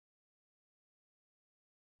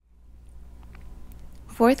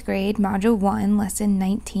4th grade, Module 1, Lesson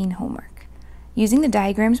 19 homework. Using the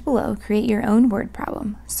diagrams below, create your own word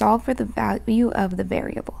problem. Solve for the value of the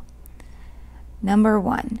variable. Number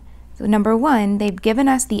 1. So number 1, they've given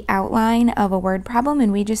us the outline of a word problem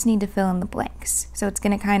and we just need to fill in the blanks. So it's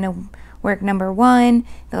going to kind of work. Number 1,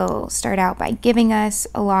 they'll start out by giving us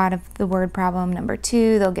a lot of the word problem. Number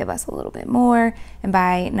 2, they'll give us a little bit more. And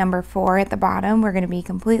by number 4 at the bottom, we're going to be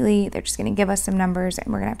they're just going to give us some numbers and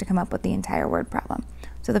we're going to have to come up with the entire word problem.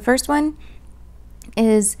 So the first one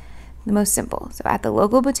is the most simple. So at the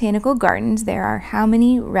local botanical gardens, there are how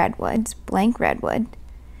many redwoods, blank redwood.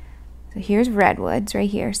 So here's redwoods right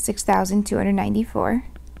here, 6,294.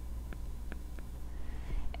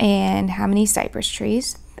 And how many cypress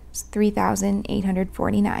trees? That's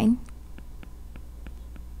 3,849.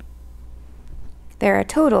 There are a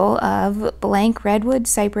total of blank redwood,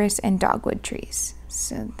 cypress, and dogwood trees.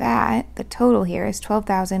 So the total here is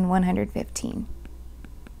 12,115.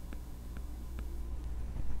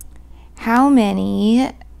 How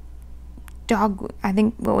many I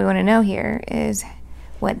think what we want to know here is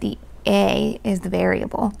what the A is the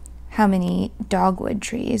variable. How many dogwood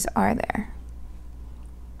trees are there?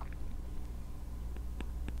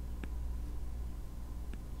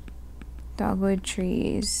 Dogwood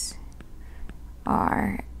trees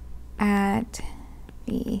are at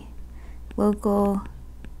the local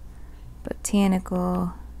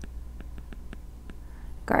botanical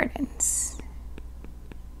gardens.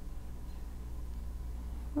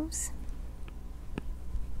 Oops.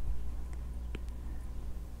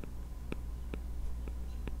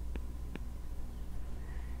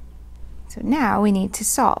 So now we need to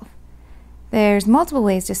solve. There's multiple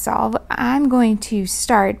ways to solve. I'm going to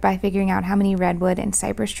start by figuring out how many redwood and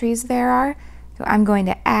cypress trees there are. So I'm going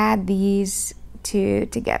to add these two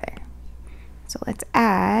together. So let's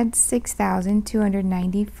add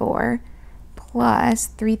 6,294 plus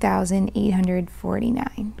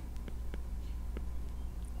 3,849.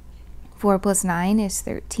 4 plus 9 is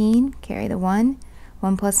 13, carry the 1.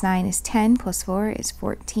 1 plus 9 is 10, plus 4 is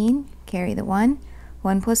 14, carry the 1.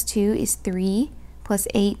 1 plus 2 is 3, plus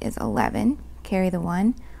 8 is 11, carry the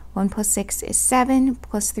 1. 1 plus 6 is 7,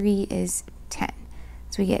 plus 3 is 10.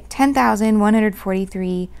 So we get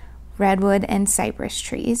 10,143 redwood and cypress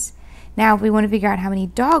trees. Now if we want to figure out how many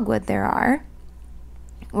dogwood there are,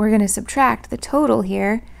 we're going to subtract the total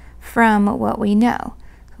here from what we know.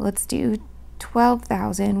 So let's do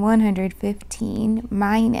 12,115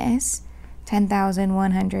 minus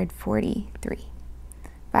 10,143.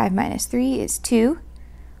 5 minus 3 is 2.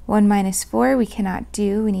 1 minus 4 we cannot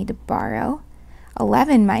do, we need to borrow.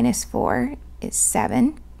 11 minus 4 is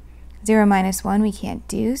 7. 0 minus 1 we can't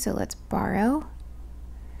do, so let's borrow.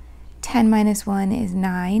 10 minus 1 is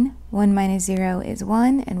 9. 1 minus 0 is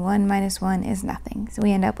 1, and 1 minus 1 is nothing. So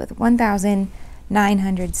we end up with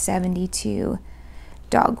 1,972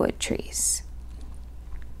 dogwood trees.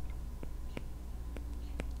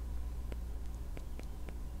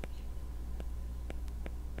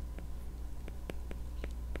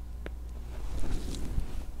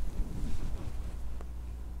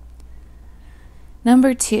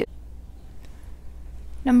 Number 2.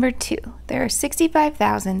 There are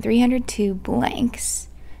 65,302 blanks.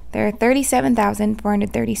 There are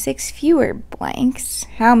 37,436 fewer blanks.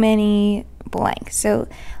 How many blanks? So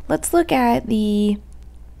let's look at the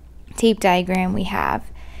tape diagram we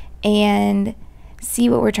have and see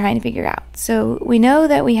what we're trying to figure out. So we know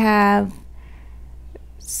that we have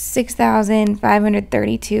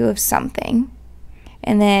 6,532 of something.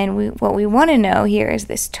 And then what we want to know here is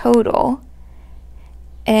this total.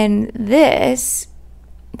 And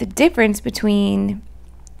the difference between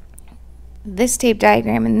this tape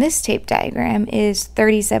diagram and this tape diagram is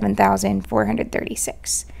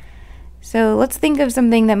 37,436. So let's think of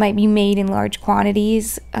something that might be made in large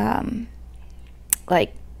quantities,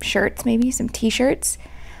 like shirts, maybe some t-shirts.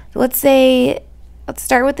 So let's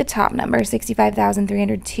start with the top number,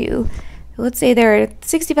 65,302. So let's say there are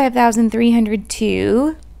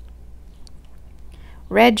 65,302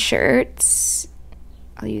 red shirts.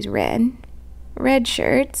 I'll use red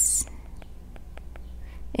shirts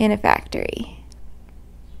in a factory.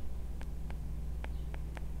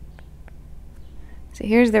 So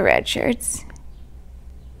here's the red shirts.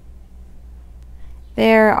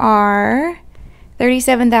 There are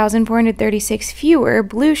 37,436 fewer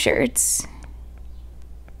blue shirts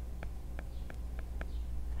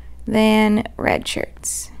than red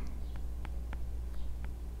shirts.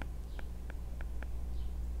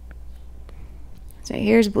 So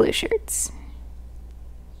here's blue shirts.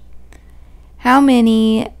 How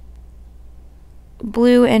many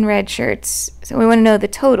blue and red shirts? So we want to know the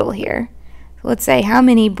total here. So let's say how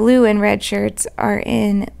many blue and red shirts are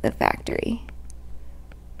in the factory.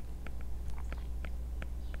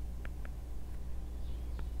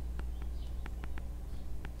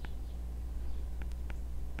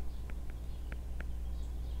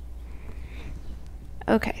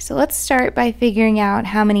 Okay, so let's start by figuring out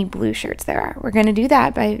how many blue shirts there are. We're going to do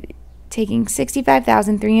that by taking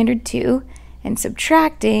 65,302 and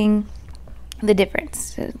subtracting the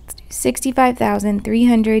difference. So let's do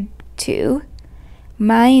 65,302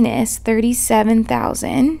 minus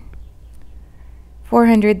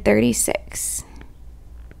 37,436.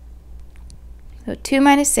 So 2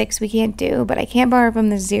 minus 6 we can't do, but I can't borrow from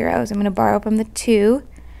the 0, so I'm going to borrow from the 2.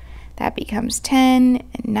 That becomes 10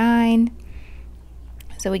 and 9.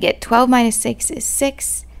 So we get 12 minus 6 is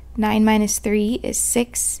 6, 9 minus 3 is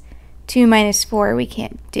 6, 2 minus 4 we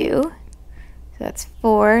can't do. So that's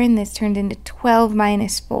 4, and this turned into 12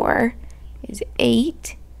 minus 4 is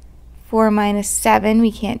 8. 4 minus 7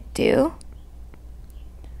 we can't do.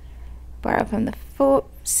 Borrow from the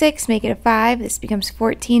 6, make it a 5. This becomes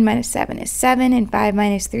 14 minus 7 is 7, and 5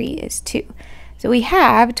 minus 3 is 2. So we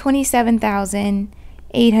have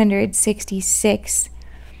 27,866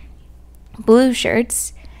 blue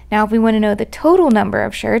shirts. Now if we want to know the total number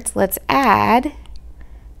of shirts, let's add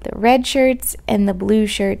the red shirts and the blue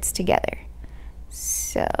shirts together.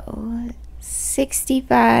 So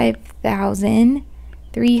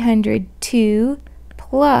 65,302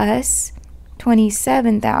 plus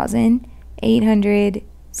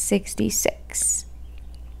 27,866.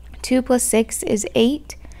 2 plus 6 is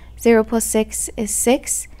 8. 0 plus 6 is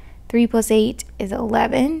 6. 3 plus 8 is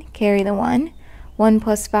 11. Carry the 1. 1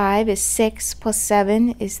 plus 5 is 6, plus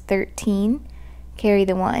 7 is 13. Carry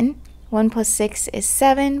the 1. 1 plus 6 is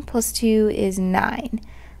 7, plus 2 is 9.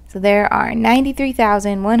 So there are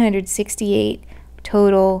 93,168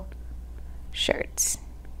 total shirts.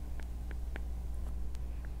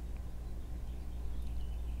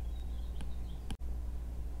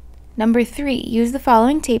 Number 3, use the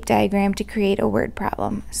following tape diagram to create a word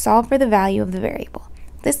problem. Solve for the value of the variable.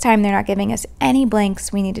 This time they're not giving us any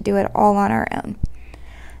blanks. We need to do it all on our own.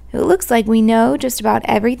 It looks like we know just about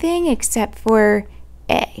everything except for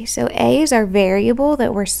A. So A is our variable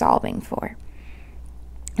that we're solving for.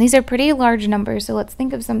 These are pretty large numbers, so let's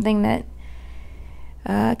think of something that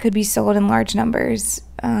could be sold in large numbers.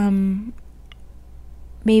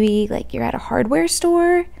 Maybe like you're at a hardware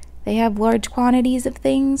store. They have large quantities of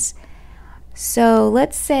things. So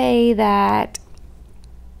let's say that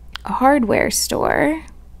a hardware store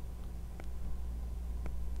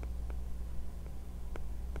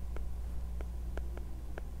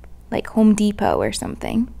like Home Depot or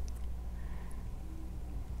something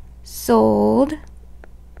sold,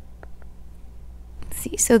 let's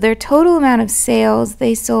see, so their total amount of sales,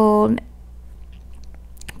 they sold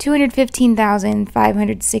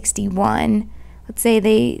 215,561. Let's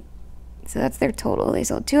say so that's their total. They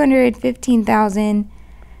sold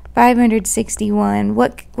 215,561.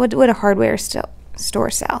 What would a hardware store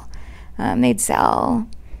sell? They'd sell,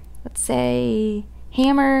 let's say,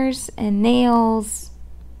 hammers and nails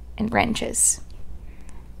and wrenches.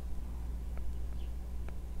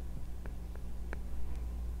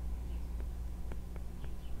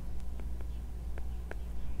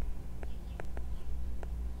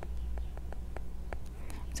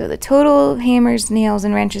 So the total hammers, nails,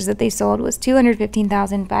 and wrenches that they sold was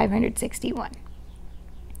 215,561.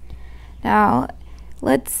 Now,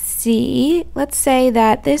 let's see. Let's say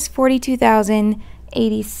that this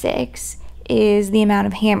 42,086 is the amount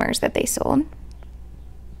of hammers that they sold.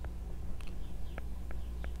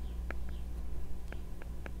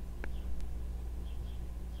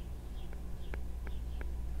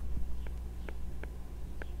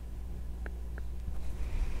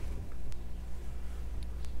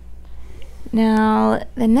 Now,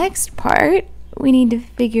 the next part, we need to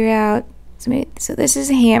figure out, so this is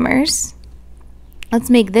hammers. Let's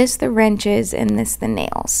make this the wrenches and this the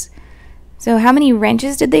nails. So how many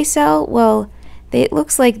wrenches did they sell? Well, it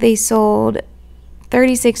looks like they sold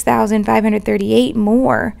 36,538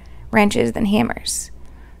 more wrenches than hammers.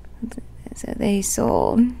 So they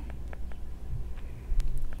sold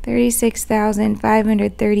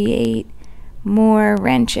 36,538 more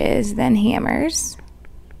wrenches than hammers.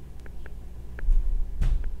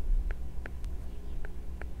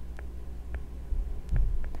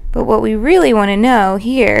 But what we really want to know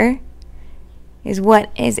here is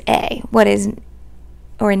what is A,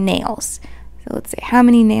 or nails. So let's say how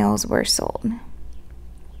many nails were sold.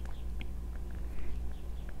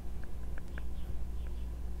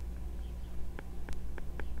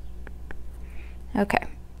 Okay,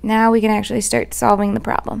 now we can actually start solving the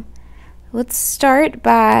problem. Let's start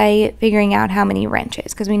by figuring out how many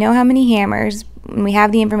wrenches, because we know how many hammers, and we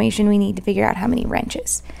have the information we need to figure out how many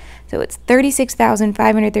wrenches. So it's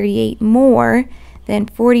 36,538 more than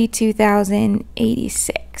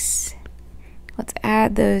 42,086. Let's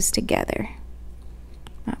add those together.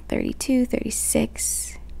 32,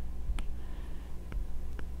 36.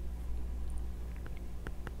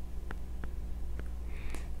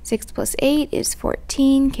 Six plus 8 is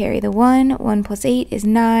 14, carry the 1. 1 plus 8 is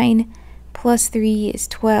 9. Plus 3 is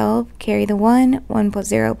 12, carry the 1. 1 plus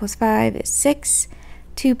 0 plus 5 is 6.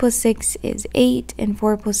 2 plus 6 is 8, and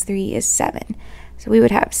 4 plus 3 is 7. So we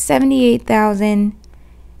would have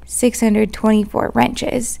 78,624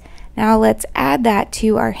 wrenches. Now let's add that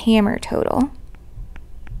to our hammer total.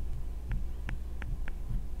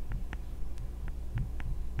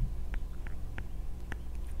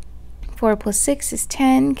 Four plus 6 is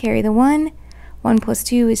 10, carry the 1. 1 plus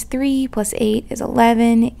 2 is 3, plus 8 is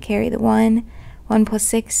 11, carry the 1. 1 plus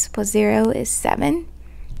 6 plus 0 is 7.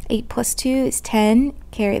 8 plus 2 is 10,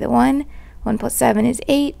 carry the 1. 1 plus 7 is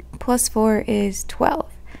 8, plus 4 is 12.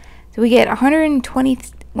 So we get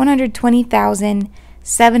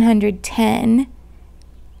 120,710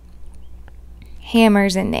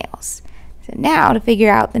 hammers and nails. So now to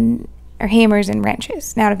figure out or hammers and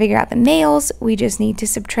wrenches. Now to figure out the nails, we just need to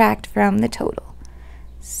subtract from the total.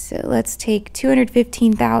 So let's take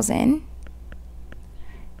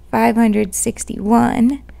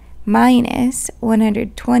 215,561 minus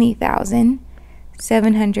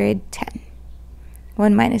 120,710.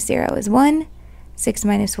 1 minus 0 is 1. 6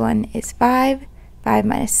 minus 1 is 5. 5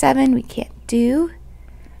 minus 7 we can't do.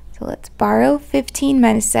 So let's borrow. 15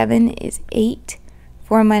 minus 7 is 8.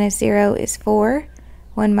 4 minus 0 is 4.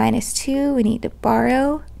 1 minus 2 we need to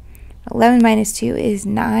borrow. 11 minus 2 is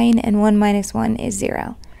 9, and 1 minus 1 is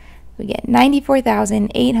 0. We get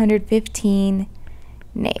 94,815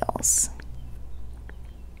 nails.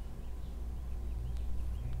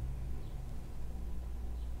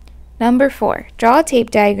 Number 4, draw a tape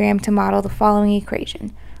diagram to model the following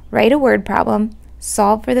equation. Write a word problem,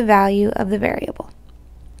 solve for the value of the variable.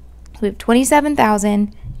 We have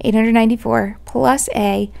 27,894 plus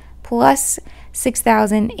A plus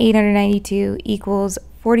 6,892 equals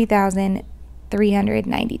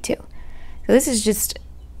 40,392. So this is just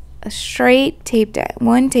a straight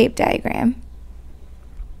one tape diagram.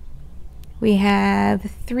 We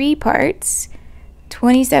have 3 parts,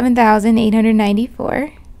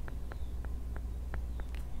 27,894.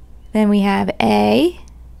 Then we have A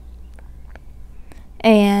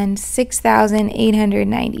and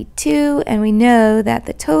 6,892, and we know that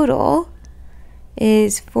the total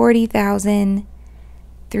is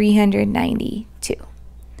 40,392.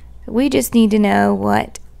 So we just need to know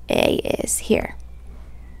what A is here.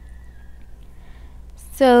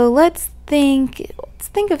 So let's think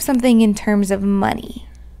of something in terms of money.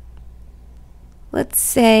 Let's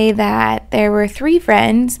say that there were 3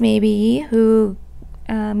 friends maybe who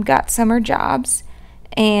got summer jobs,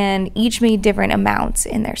 and each made different amounts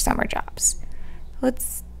in their summer jobs.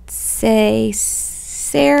 Let's say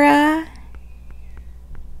Sarah,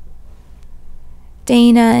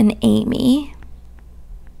 Dana, and Amy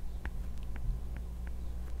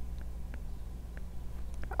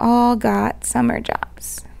all got summer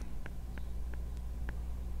jobs.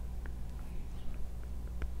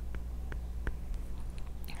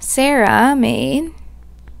 Sarah made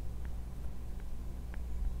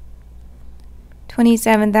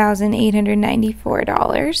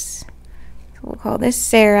 $27,894. So we'll call this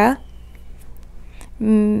Sarah.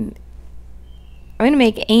 I'm going to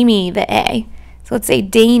make Amy the A. So let's say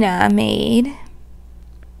Dana made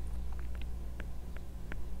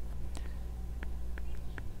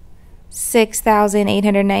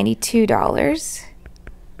 $6,892.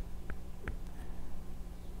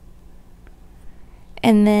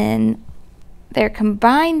 And then their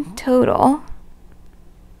combined total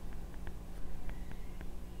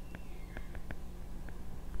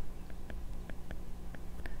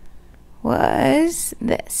was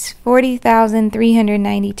this,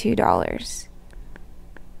 $40,392.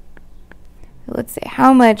 So let's say,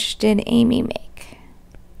 how much did Amy make?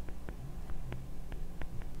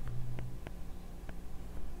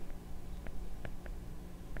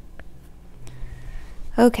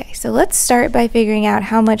 Okay, so let's start by figuring out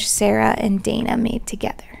how much Sarah and Dana made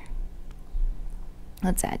together.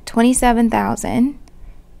 Let's add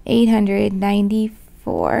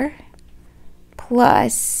 27,894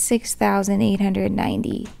 plus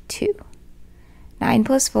 6,892. 9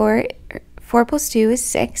 plus 4 plus 2 is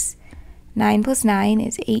 6. 9 plus 9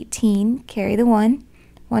 is 18, carry the 1.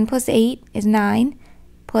 1 plus 8 is 9,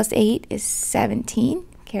 plus 8 is 17,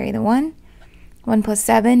 carry the 1. 1 plus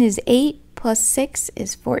 7 is 8, plus 6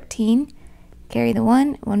 is 14. Carry the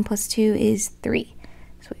 1. 1 plus 2 is 3.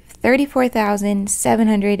 So we have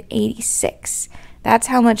 34,786. That's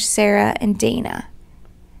how much Sarah and Dana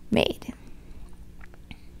made.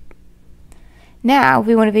 Now, if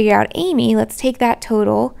we want to figure out Amy, let's take that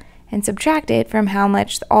total and subtract it from how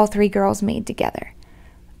much all three girls made together.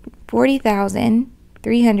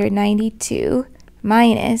 40,392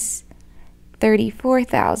 minus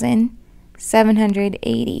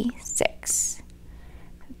 34,786.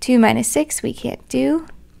 2 minus 6 we can't do.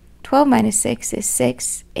 12 minus 6 is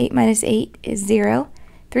 6. 8 minus 8 is 0.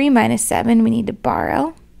 3 minus 7 we need to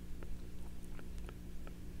borrow.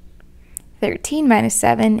 13 minus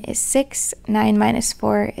 7 is 6. 9 minus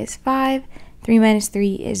 4 is 5. 3 minus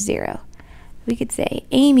 3 is 0. We could say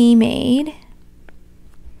Amy made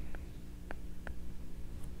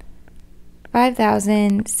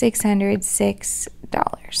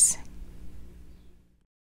 $5,606.